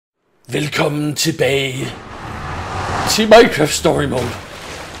Velkommen tilbage til Minecraft Story Mode.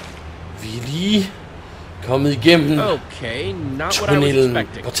 Vi er lige kommet igennem tunnelen,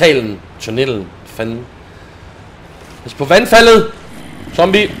 portalen, tunnelen, fanden. Pas på vandfaldet,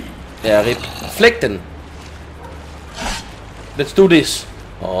 zombie. Ja, rip. Flæk den. Let's do this.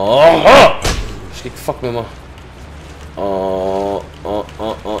 Du skal ikke fuck med mig.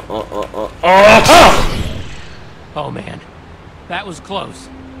 Oh man, that was close.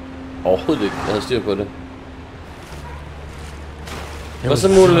 Overhovedet ikke. Jeg havde styr på det. Hvad så,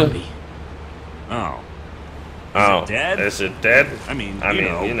 Mulle? Oh, dead? Is it dead? I mean,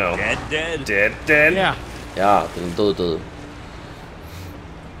 you know, dead. Dead? Yeah. Ja, den er død.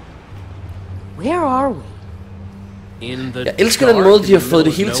 Where are we? In the Jeg elsker den måde, de har fået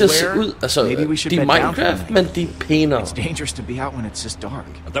det hele til at se ud. Altså, det er Minecraft, men det er pænere. It's dangerous to be out when it's this dark.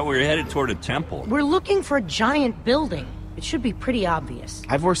 I thought we were headed toward a temple. We're looking for a giant building. It should be pretty obvious.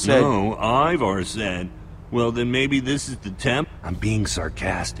 Ivor said... No, Ivor said. Well, then maybe this is the temple. I'm being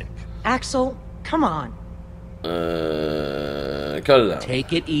sarcastic. Axel, come on. Gør det der.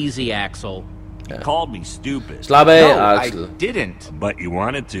 Take it easy, Axel. You called me stupid. Slap af, No, Axel. I didn't. But you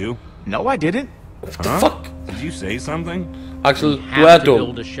wanted to. No, I didn't. What the fuck? Did you say something? Axel, du Have er to dum.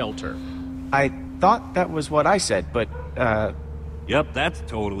 build a shelter. I thought that was what I said, but, Yep, that's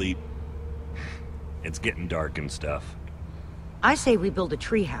totally... It's getting dark and stuff. I say we build a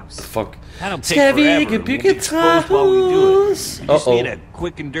treehouse. Fuck. That'll take Skal vi forever. ikke We'll bygge be et exposed while we do it. træhus? We just need a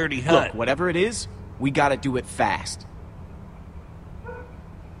quick and dirty hut. look, whatever it is, we gotta do it fast.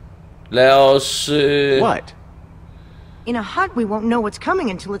 Lad os... What? In a hut, we won't know what's coming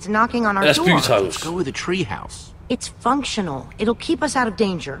until it's knocking on our Lad os bygge et door. træhus. Go with a treehouse. It's functional. It'll keep us out of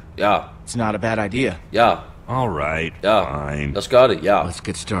danger. Ja, It's not a bad idea. ja, All right, ja. fine. Lad os gøre det, ja. Let's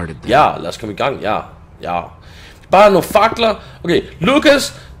get started then. Ja, lad os komme i gang, ja. Ja. Bare nogle fakler. Okay,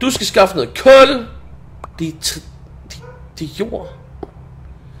 Lukas, du skal skaffe noget kul. Det er jord.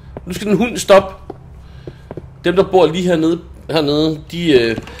 Nu skal den hund stoppe. Dem, der bor lige hernede,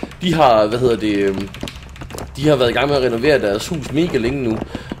 de har, de har været i gang med at renovere deres hus mega længe nu.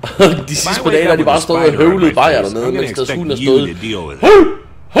 De sidste par dage, der de bare stået og høvlet bajer dernede, mens deres hund er stået.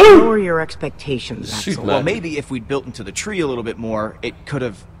 Lower your expectations, Sygt, Axel. Well, mand. maybe if we'd built into the tree a little bit more, it could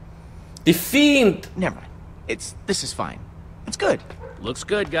have... Det er fint. Never mind. This is fine. It's good. Looks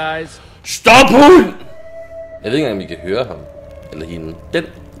good, guys. Stop, hund! Jeg ved ikke engang, om vi kan høre ham. Eller hende. Den.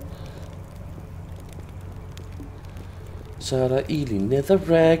 Så er der ild i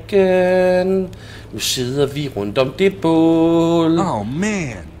netherracken. Nu sidder vi rundt om det bål. Oh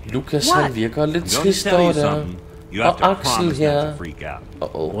man. Lukas, han virker lidt I'm going to trist tell over you der. something. You have Og to Axel promise not her. to freak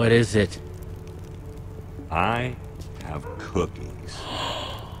out. What is it? I have cookies.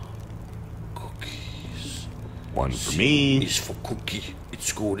 Cookies. One for me, Is for cookie.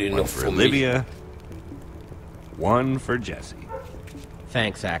 It's good one enough for for me. Olivia, one for Jesse.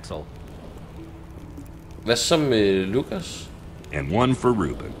 Thanks, Axel. Hvad så med Lukas? And one for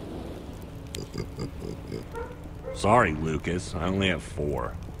Ruben. Sorry, Lucas. I only have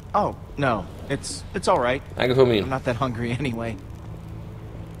 4. Oh, no. It's all right. Han kan få I'm min. not that hungry anyway.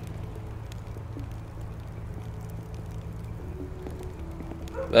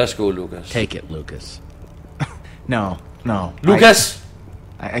 Værsgo, Lukas. Take it, Lucas. No. Lukas!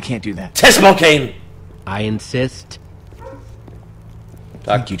 I can't do that. Tag småkagen! I insist.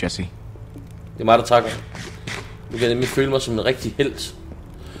 Tak. Thank you, Jesse. Det er mig, der takker. Nu kan jeg nemlig føle mig som en rigtig helt.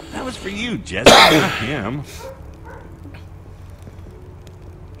 That was for you, Jesse, not him.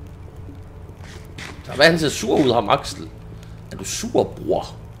 Hvad han ser sur ud, ham Axel? Er du sur, bror?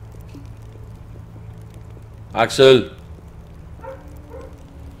 Axel!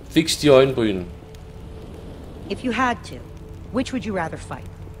 Fix de øjenbryn. If you had to, which would you rather fight?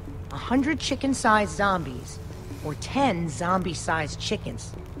 100 chicken-sized zombies or 10 zombie-sized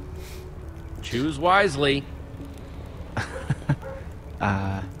chickens? Choose wisely.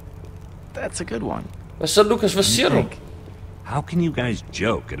 That's a good one. Hvad så, Lukas? Hvad siger du? How can you guys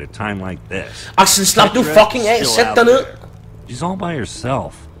joke at a time like this? Axel, slap nu fucking af. Sæt dig ned. She's all by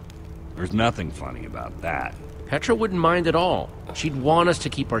herself. There's nothing funny about that. Petra wouldn't mind at all. She'd want us to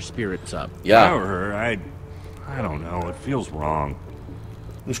keep our spirits up. Ja, However, I don't know. It feels wrong.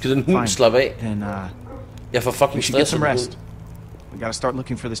 nu skal den hund Fine. slappe af. Then, Jeg får fucking we should get stress. some rest. We gotta start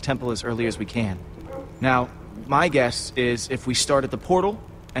looking for this temple as early as we can. Now, my guess is if we start at the portal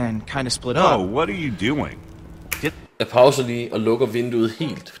and kind of split No, up... what are you doing? Jeg pauser lige og lukker vinduet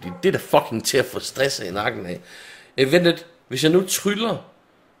helt, fordi det er da fucking til at få stress i nakken af. Vent lidt. Hvis jeg nu tryller,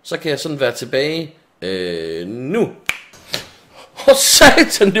 så kan jeg sådan være tilbage nu.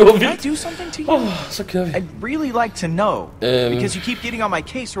 Satan, det var Can I vildt. do something to you? Så kører vi. I'd really like to know, because you keep getting on my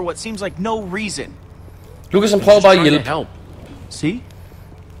case for what seems like no reason. Lukas, han prøver bare at Trying to hjælpe. help. See?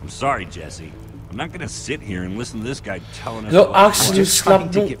 I'm sorry, Jesse. I'm not gonna sit here and listen to this guy telling us Jo, about Axel, Just slap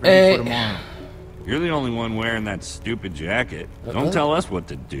trying to nu get ready for af. tomorrow. You're the only one wearing that stupid jacket. Don't tell us what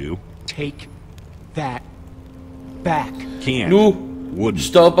to do. Take that back. Can't. Nu Wouldn't.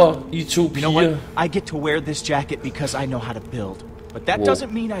 stopper I to You know what? piger. I get to wear this jacket because I know how to build. But that Whoa.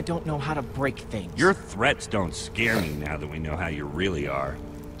 doesn't mean I don't know how to break things. Your threats don't scare me now that we know how you really are.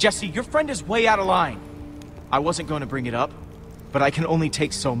 Jesse, your friend is way out of line. I wasn't going to bring it up, but I can only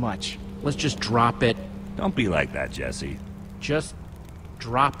take so much. Let's just drop it. Don't be like that, Jesse. Just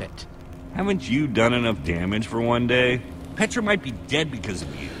drop it. Haven't you done enough damage for one day? Petra might be dead because of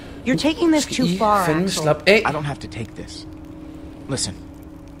you. You're taking this too I far, fandme Axel. slap af. I don't have to take this. Listen,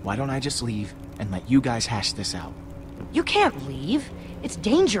 why don't I just leave and let you guys hash this out? You can't leave. It's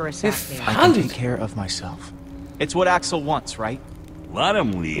dangerous out there. I can take care of myself. It's what Axel wants, right? Let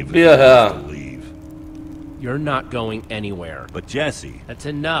him leave. if bliver he her. wants to leave. You're not going anywhere. But Jesse, That's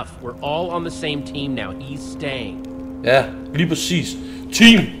enough. We're all on the same team now. He's staying. Ja, lige præcis.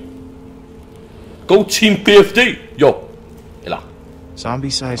 Team. Go Team BFD. Jo. Eller.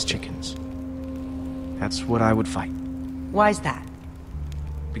 Zombie-sized chickens. That's what I would fight. Why's that?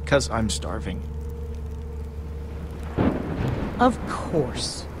 Because I'm starving. Of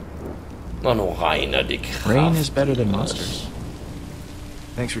course. Nå, nu regner det kraft. Rain is better than monsters.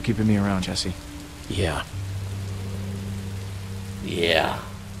 Thanks for keeping me around, Jesse. Yeah. Ja.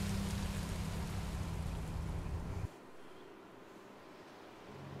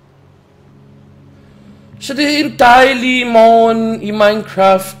 Så det er en dejlig morgen i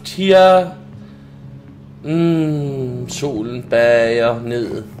Minecraft her. Solen bager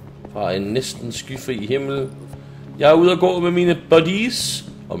ned fra en næsten skyfri himmel. Jeg er ude at gå med mine buddies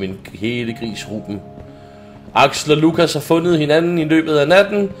og min hele gris Ruben. Axel og Lukas har fundet hinanden i løbet af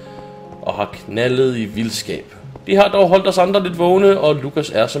natten og har knaldet i vildskab. De har dog holdt os andre lidt vågne, og Lukas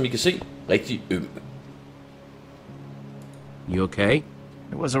er, som I kan se, rigtig øm. You okay?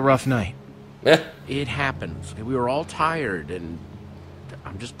 It was a rough night. Ja, It happens. We were all tired, and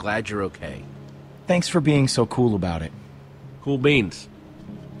I'm just glad you're okay. Thanks for being so cool about it. Cool beans.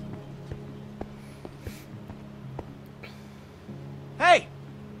 Hey!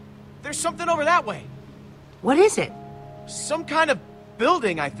 There's something over that way. What is it? Some kind of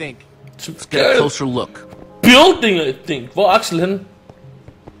building, I think. Get a closer look. building, I think. Hvor er Axel henne?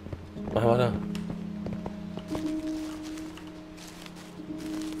 Nå, han var der.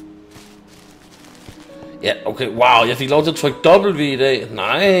 Ja, okay, wow, jeg fik lov til at trykke W i dag.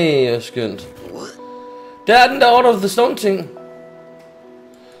 Nej, skønt. Der er den der Order of the Stone ting.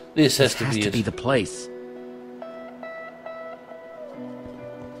 This has to Has be to it. be the place.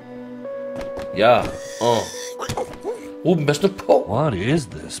 Ja, Ruben, pas nu på. what is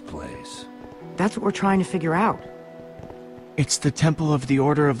this place? That's what we're trying to figure out. It's the Temple of the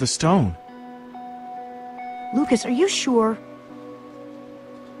Order of the Stone. Lucas, are you sure?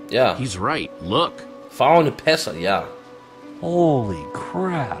 Ja, He's right. Look. farverne passer, ja. Holy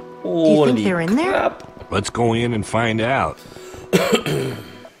crap. you think they're in there? crap. Let's go in and find out.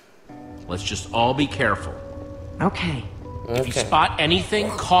 Let's just all be careful. Okay. If you Okay. spot anything,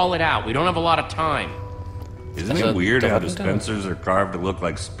 call it out. We don't have a lot of time. Isn't it weird how dispensers are carved to look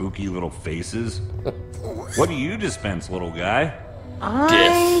like spooky little faces? What do you dispense, little guy?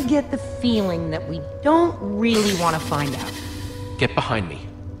 I get the feeling that we don't really want to find out. Get behind me.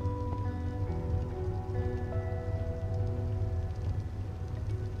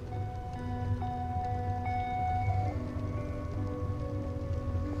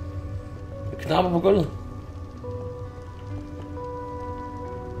 Knapper på gulvet.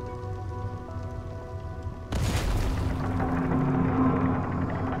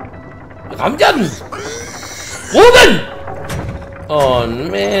 Ramte jeg den? Ruben! Oh,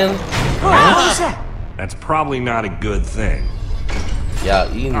 man. What was that? That's probably not a good thing. Jeg er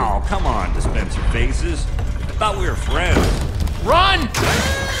enig. Oh, come on, dispenser faces. I thought we were friends. Run!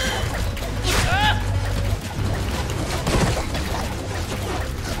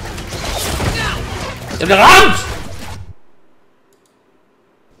 Jeg bliver ramt!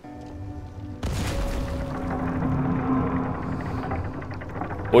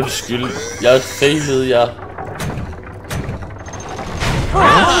 Undskyld, jeg failede jer.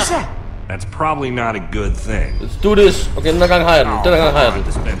 What was that? That's probably not a good thing. Let's do this. Okay, den her gang har jeg den. Den her gang har jeg den.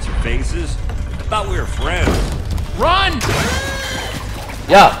 Dispenser faces. I thought we were friends. Run!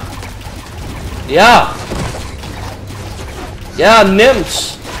 Ja. Ja. Ja,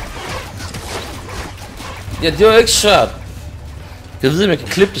 nemt. Ja, det var ikke svært. Jeg ved, om jeg kan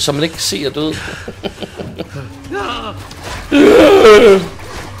klippe det, så man ikke kan se, at jeg er død.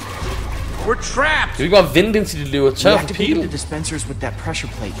 We're trapped! Kan vi ikke bare vente indtil de løber tør for Deactivate pilen? the dispensers with that pressure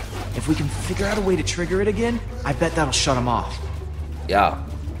plate. If we can figure out a way to trigger it again, I bet that'll shut them off. Ja,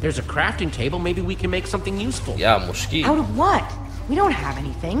 There's a crafting table. Maybe we can make something useful. ja, måske. Out of what? We don't have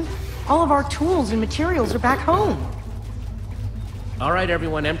anything. All of our tools and materials are back home. All right,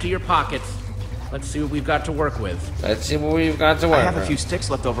 everyone, empty your pockets. Let's see what we've got to work with. Let's see what we've got to I work have a with. few sticks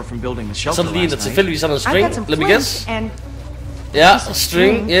left over from building the shelter Så lige der last night. tilfældigvis er noget I've string. got some Let me flint guess. and Ja,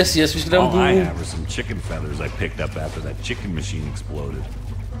 string. Yes, vi skal lave en All I bue. have are some chicken feathers I picked up after that chicken machine exploded.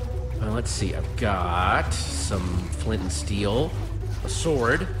 Well, let's see. I've got some flint and steel, a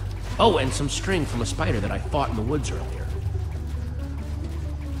sword. Oh, and some string from a spider that I fought in the woods earlier.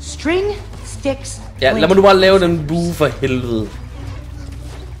 string, sticks, Ja, lad mig nu bare lave den bue for helvede.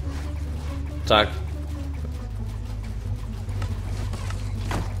 Tak.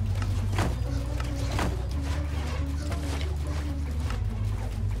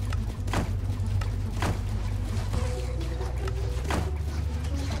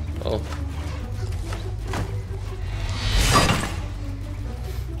 Oh.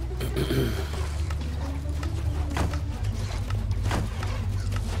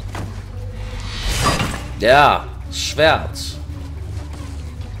 Ja, svært.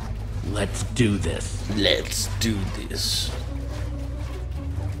 Let's do this. Let's do this.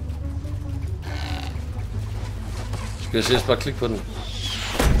 Skal jeg se, bare klikke på den.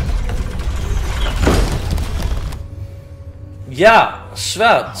 Ja,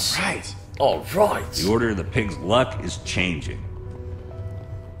 svært. Right. Alright. The order of the pig's luck is changing.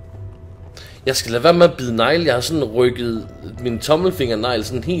 Jeg skal lade være med at bide negle. Jeg har sådan rykket min tommelfingernegl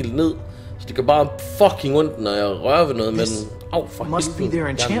sådan helt ned. Så det går bare fucking ondt, når jeg rører ved noget med den. Au, for Must be helvede. their Jeg er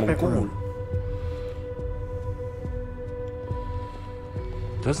en enchantment mongol. room.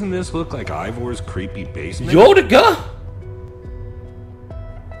 Doesn't this look like Ivor's creepy basement? Jo, det gør.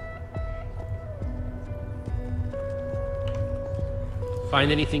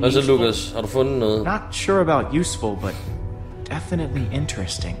 Find anything Hvad så, useful? Lukas? Har du fundet noget? Not sure about useful, but definitely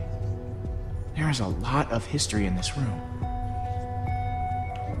interesting. There is a lot of history in this room.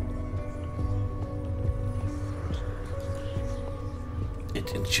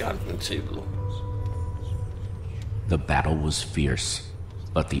 Et enchantment table. The battle was fierce,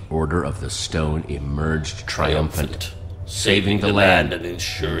 but the Order of the Stone emerged triumphant, saving the land and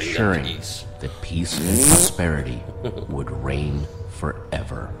ensuring peace. that peace and prosperity would reign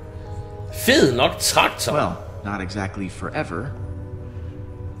forever. Fed nok traktor. Well, not exactly forever.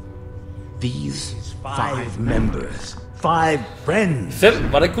 These 5 members, 5 friends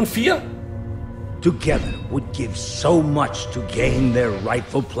 5? Var det ikke kun 4? together would give so much to gain their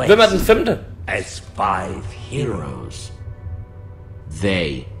rightful place Hvem er den 5.? as 5 heroes.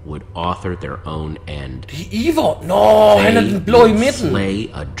 they would author their own end. Det er Ivor. Nå, han er den blå i midten. Slay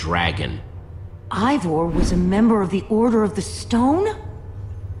a dragon. Ivor was a member of the Order of the Stone?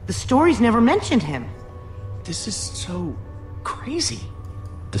 The stories never mentioned him. This is so crazy.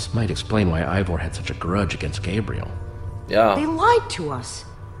 This might explain why Ivor had such a grudge against Gabriel. Ja, They lied to us.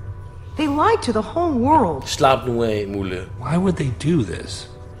 They lied to the whole world. slap nu af, Mulle. Why would they do this?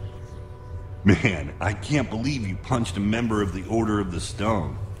 Man, I can't believe you punched a member of the Order of the Stone.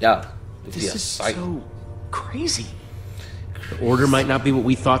 Ja, det This bliver is sejt. so crazy. The Order might not be what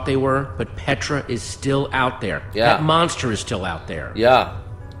we thought they were, but Petra is still out there. Yeah. That monster is still out there. Ja,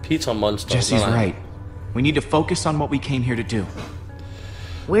 Peter Monster. Jesse's Nej. right. We need to focus on what we came here to do.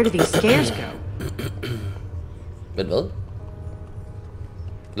 Where do these scares go? Men hvad?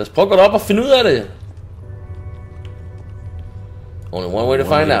 Lad os prøve at gå derop og finde ud af det. Only one way to One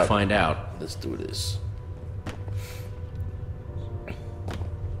find way out. to find out. Let's do this.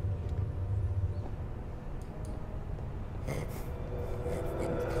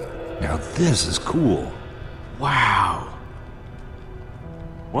 Now this is cool. Wow.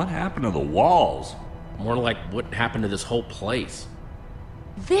 What happened to the walls? More like what happened to this whole place.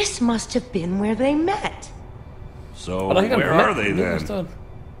 This must have been where they met. So Og der hænger en where mand are they nede på then? stedet.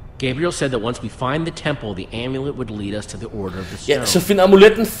 Gabriel said that once we find the temple, the amulet would lead us to the Order of the Stone. Ja, så find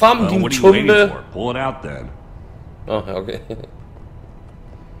amuletten frem, din What are you waiting tumpe. for? Pull it out then. Åh, ja, okay.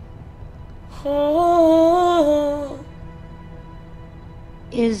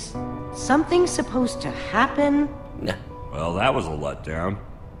 Is something supposed to happen? Ja. Well, that was a letdown.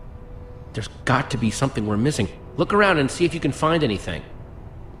 There's got to be something we're missing. Look around and see if you can find anything.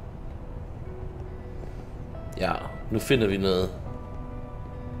 Ja, nu finder vi noget.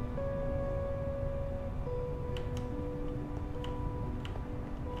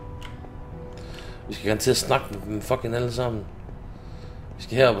 Vi skal gerne til at snakke med dem fucking alle sammen.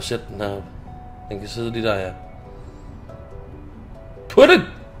 skal herop og sætte den her. Den kan sidde lige der, ja. Put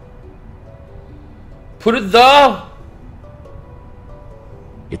it there!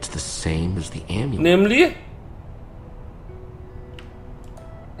 It's the same as the amulet. Nemlig?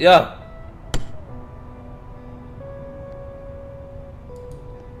 Ja.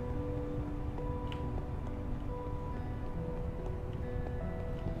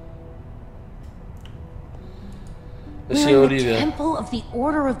 We're in the temple of the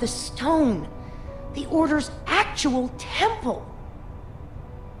Order of the Stone. The Order's actual temple.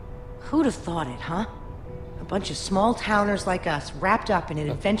 Who'd have thought it, huh? A bunch of small-towners like us wrapped up in an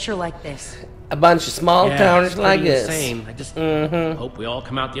adventure like this. A bunch of small-towners like us. Insane. I just hope we all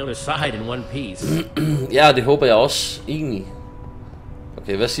come out the other side in one piece. Ja, det håber jeg også, egentlig.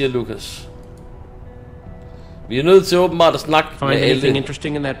 Okay, hvad siger Lucas? Vi er nødt til åbenbart at snakke Find med anything alle.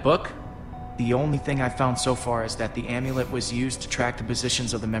 interesting in that book? The only thing I found so far is that the amulet was used to track the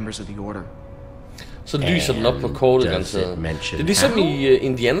positions of the members of the Order. Så lyser den op på kortet, does garanteret. it mention Det er ligesom i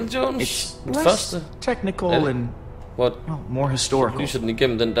Indiana Jones, It's den less første. technical Really? and Hvor more historical. lyser den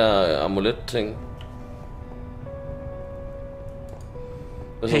igennem den der amulet-ting.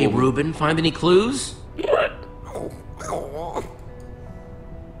 Hvad så, Hey, Ruben? Ruben, find any clues?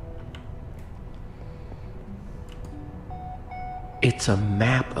 It's a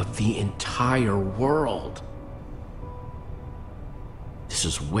map of the entire world. This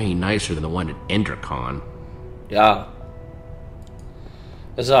is way nicer than the one at Endercon. Ja.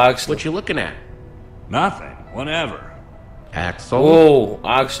 Hvad så, Axel? What you looking at? Nothing. Whatever. Axel? Wow,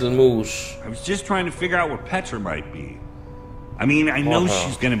 Axel Mus. I was just trying to figure out where Petra might be. I mean, I know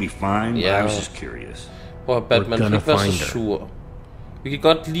she's gonna be fine, but I was just curious. Prøv at Batman, du gonna ikke være så find her. sur. Vi kan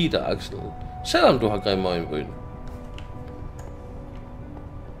godt lide dig, Axel. Selvom du har grimme øjenbryn.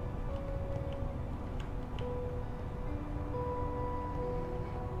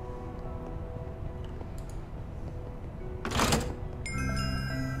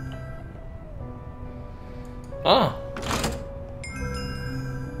 Ah.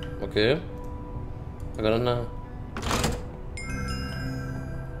 Okay. Hvad gør den her?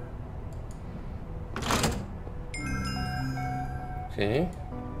 Okay.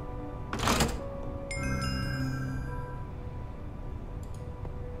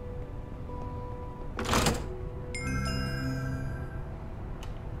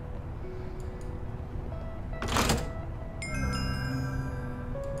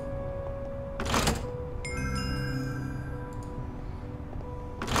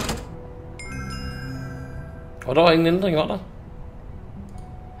 Og der var ingen ændring, var der?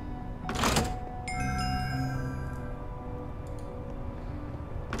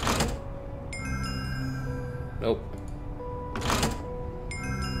 Nope.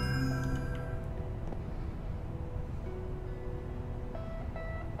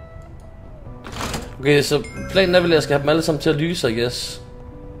 Okay, så planen er vel, at jeg skal have dem alle sammen til at lyse, I guess.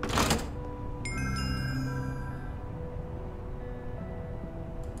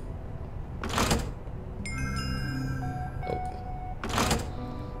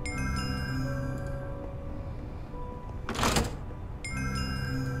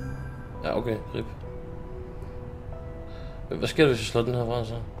 Ja, okay, rip. Hvad sker der, hvis jeg slår den her fra,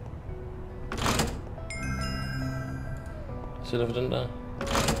 så? Sætter for den der.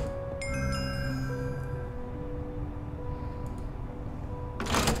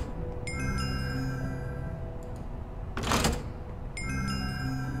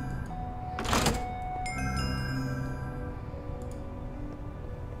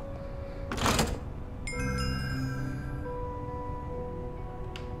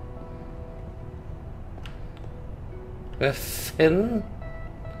 Hvad fanden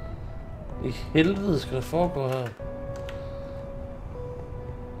i helvede skal der foregå her?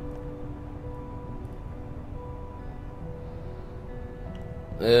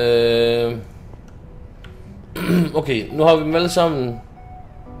 Okay, nu har vi dem alle sammen.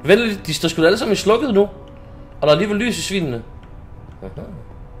 Vel, de står sgu da alle sammen i slukket nu. Og der er alligevel lys i svinene. Aha.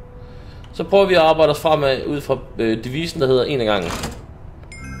 Så prøver vi at arbejde os fremad ud fra devisen, der hedder en af gangen.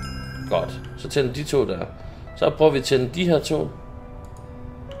 Godt, så tænder de to der. Så prøver vi at tænde de her to.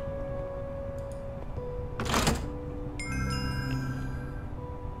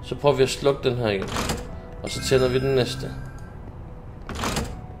 Så prøver vi at slukke den her igen. Og så tænder vi den næste.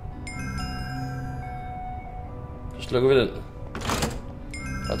 Så slukker vi den.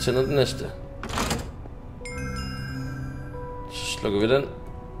 Og tænder den næste. Så slukker vi den.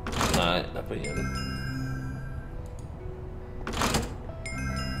 Nej, der er på igen.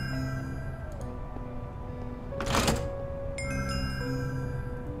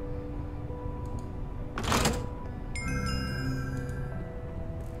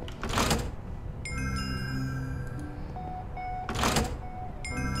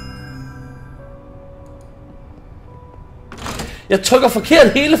 Jeg trykker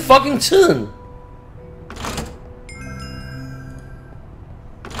forkert hele fucking tiden.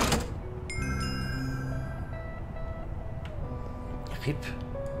 Rip.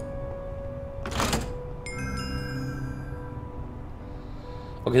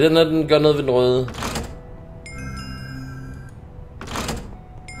 Okay, den gør noget ved den røde.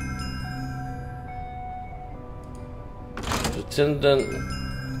 Så tænd den.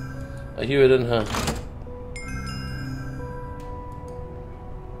 Og hiver den her.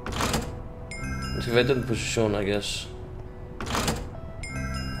 Den skal være i den position, I guess.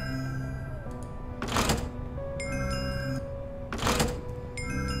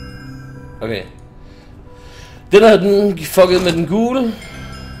 Okay. Den her, den fucket med den gule.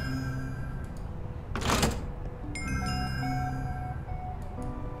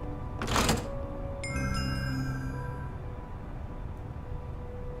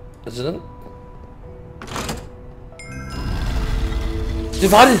 Altså den.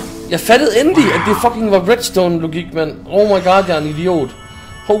 Det var det. Jeg fattede endelig, at det fucking var redstone-logik, mand. Oh my god, jeg er en idiot.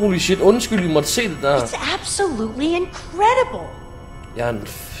 Holy shit, undskyld, I måtte se det der. It's absolutely incredible. Jeg er en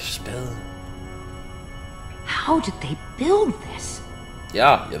spade. How did they build this? Ja,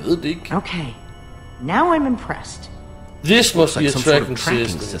 jeg ved det ikke. Okay, now I'm impressed. This must be a some sort tracking of tracking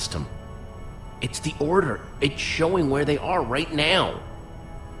system. system. It's the order. It's showing where they are right now.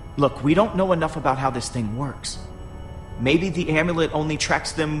 Look, we don't know enough about how this thing works. Maybe the amulet only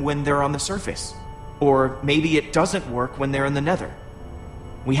tracks them when they're on the surface. Or maybe it doesn't work when they're in the nether.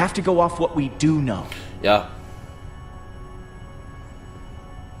 We have to go off what we do know. Ja.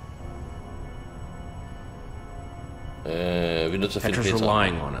 Vi er nødt til at finde Petra's Peter.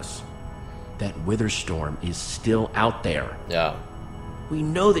 relying on us. That wither storm is still out there. Ja. We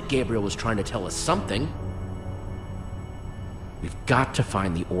know that Gabriel was trying to tell us something. We've got to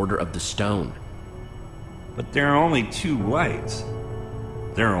find the order of the stone. But there are only 2 lights.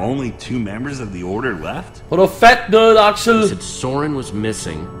 There are only 2 members of the order left? Må du fat noget, Axel? You said Soren was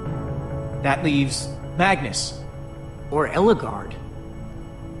missing. That leaves Magnus. Or Ellegard.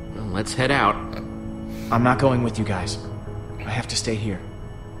 Well, let's head out. I'm not going with you guys. I have to stay here.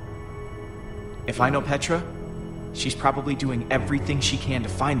 If I know Petra, she's probably doing everything she can to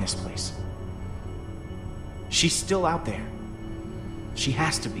find this place. She's still out there. She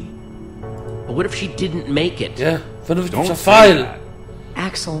has to be. But what if she didn't make it? Ja, for nu hvis du Don't tager say fejl. that.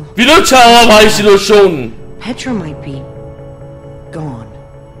 Axel, Vi er nødt til at overveje situationen. Petra might be gone.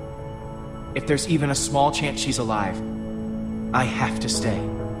 If there's even a small chance she's alive, I have to stay.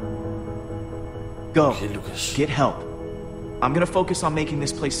 Go. Okay, Lucas. Get help. I'm gonna focus on making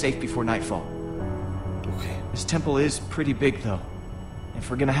this place safe before nightfall. Okay. This temple is pretty big, though. If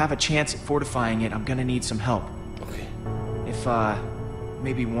we're gonna have a chance at fortifying it, I'm gonna need some help. Okay. If,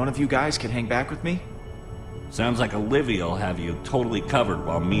 maybe one of you guys could hang back with me? Sounds like Olivia will have you totally covered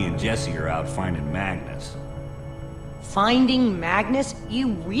while me and Jesse are out finding Magnus. Finding Magnus?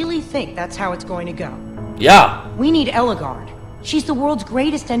 You really think that's how it's going to go? Ja. We need Ellegard. She's the world's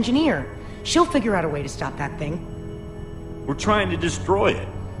greatest engineer. She'll figure out a way to stop that thing. We're trying to destroy it.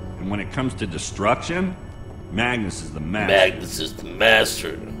 And when it comes to destruction, Magnus is the master. Magnus is the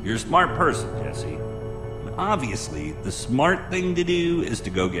master. You're a smart person, Jesse. But obviously, the smart thing to do is to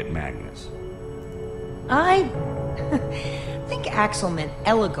go get Magnus. I think Axel meant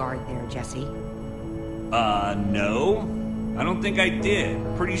Ellegard there, Jesse. No. I don't think I did.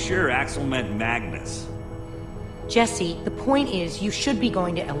 Pretty sure Axel meant Magnus. Jesse, the point is you should be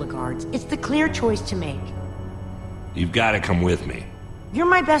going to Ellegard's. It's the clear choice to make. You've got to come with me. You're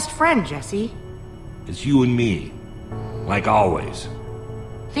my best friend, Jesse. It's you and me. Like always.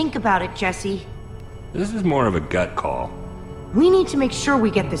 Think about it, Jesse. This is more of a gut call. We need to make sure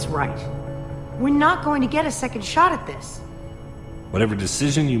we get this right. We're not going to get a second shot at this. Whatever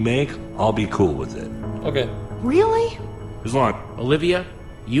decision you make, I'll be cool with it. Okay. Really? As long... Olivia,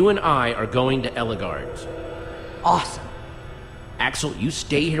 you and I are going to Ellegard's. Awesome. Axel, you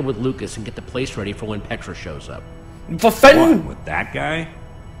stay here with Lucas and get the place ready for when Petra shows up. For What, fanden. with that guy?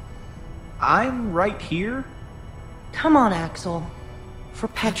 I'm right here? Come on, Axel. For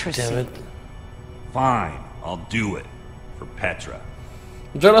Petra's Damn sake. it. Fine, I'll do it. For Petra.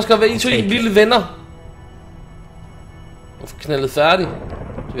 Så er der skal være I to Okay. vilde venner. Og få knaldet færdig.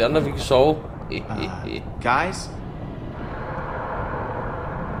 Så vi andre vi kan sove. Guys?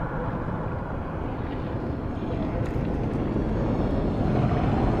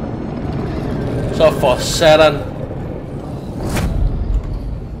 Så for satan.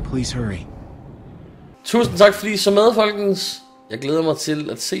 Please hurry. Tusind tak fordi I så med, folkens. Jeg glæder mig til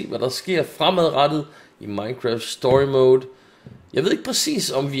at se hvad der sker fremadrettet i Minecraft Story Mode. Jeg ved ikke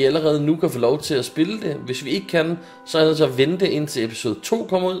præcis, om vi allerede nu kan få lov til at spille det. Hvis vi ikke kan, så er jeg nødt til at vente indtil episode 2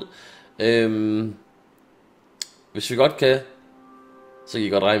 kommer ud. Hvis vi godt kan, så kan I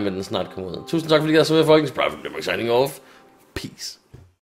godt regne med, at den snart kommer ud. Tusind tak fordi I er så med, folkens. BrianFromDenmark signing off. Peace.